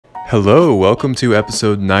Hello, welcome to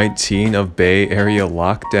episode 19 of Bay Area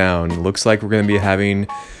Lockdown. Looks like we're going to be having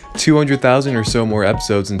 200,000 or so more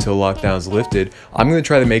episodes until lockdown's lifted. I'm going to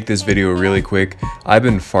try to make this video really quick. I've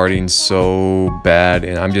been farting so bad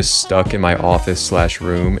and I'm just stuck in my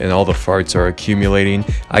office/room and all the farts are accumulating.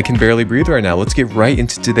 I can barely breathe right now. Let's get right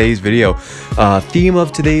into today's video. Theme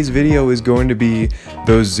of today's video is going to be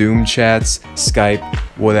those Zoom chats, Skype,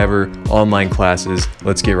 whatever, online classes.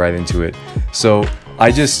 Let's get right into it. So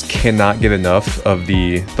I just cannot get enough of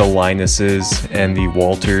the Linuses and the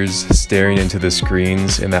Walters staring into the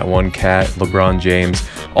screens, and that one cat, LeBron James,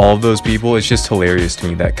 all of those people. It's just hilarious to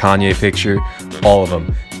me. That Kanye picture, all of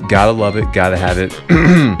them. Gotta love it, gotta have it.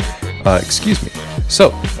 Excuse me. So,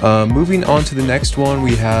 moving on to the next one,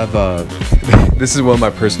 we have, this is one of my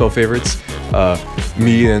personal favorites.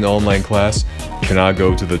 Me in an online class. Can I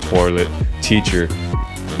go to the toilet? Teacher,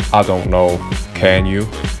 I don't know. Can you?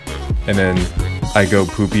 And then I go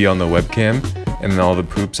poopy on the webcam, and then all the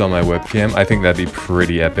poops on my webcam. I think that'd be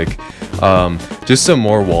pretty epic. Just some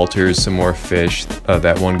more Walters, some more fish,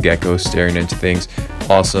 that one gecko staring into things.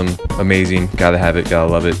 Awesome, amazing, gotta have it,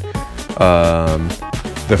 gotta love it.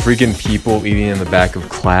 The freaking people eating in the back of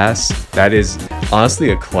class, that is honestly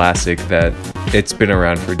a classic that it's been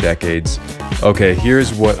around for decades. Okay,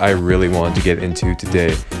 here's what I really wanted to get into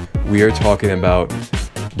today. We are talking about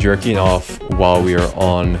jerking off while we are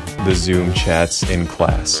on the Zoom chats in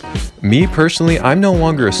class. Me personally, I'm no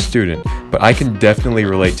longer a student, but I can definitely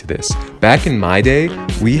relate to this. Back in my day,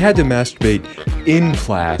 we had to masturbate in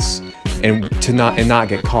class and not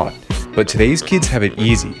get caught. But today's kids have it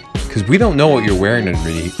easy because we don't know what you're wearing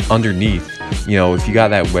underneath. You know, if you got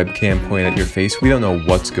that webcam pointed at your face, we don't know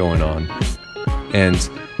what's going on. And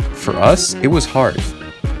for us, it was hard.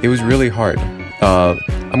 It was really hard.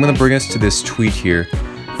 I'm gonna bring us to this tweet here.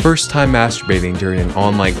 First time masturbating during an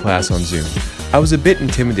online class on Zoom. I was a bit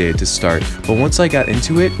intimidated to start, but once I got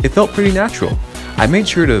into it, it felt pretty natural. I made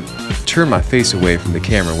sure to turn my face away from the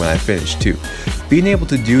camera when I finished too. Being able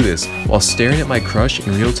to do this while staring at my crush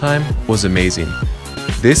in real time was amazing.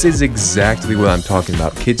 This is exactly what I'm talking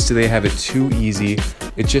about. Kids today have it too easy.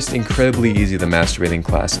 It's just incredibly easy to masturbate in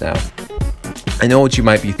class now. I know what you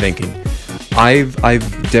might be thinking. I've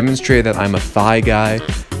demonstrated that I'm a thigh guy,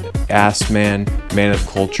 ass man, man of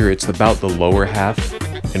culture. It's about the lower half,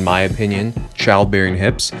 in my opinion, childbearing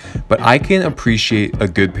hips, but I can appreciate a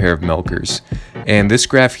good pair of milkers. And this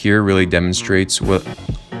graph here really demonstrates what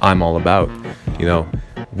I'm all about. You know,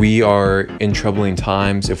 we are in troubling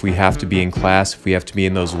times. If we have to be in class, if we have to be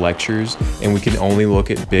in those lectures, and we can only look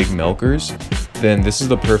at big milkers, then this is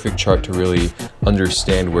the perfect chart to really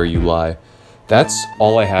understand where you lie. That's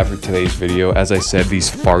all I have for today's video. As I said, these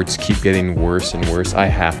farts keep getting worse and worse. I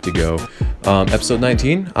have to go. Episode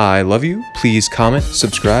 19, I love you. Please comment,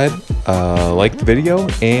 subscribe, like the video,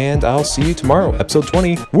 and I'll see you tomorrow. Episode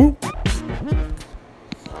 20. Woo!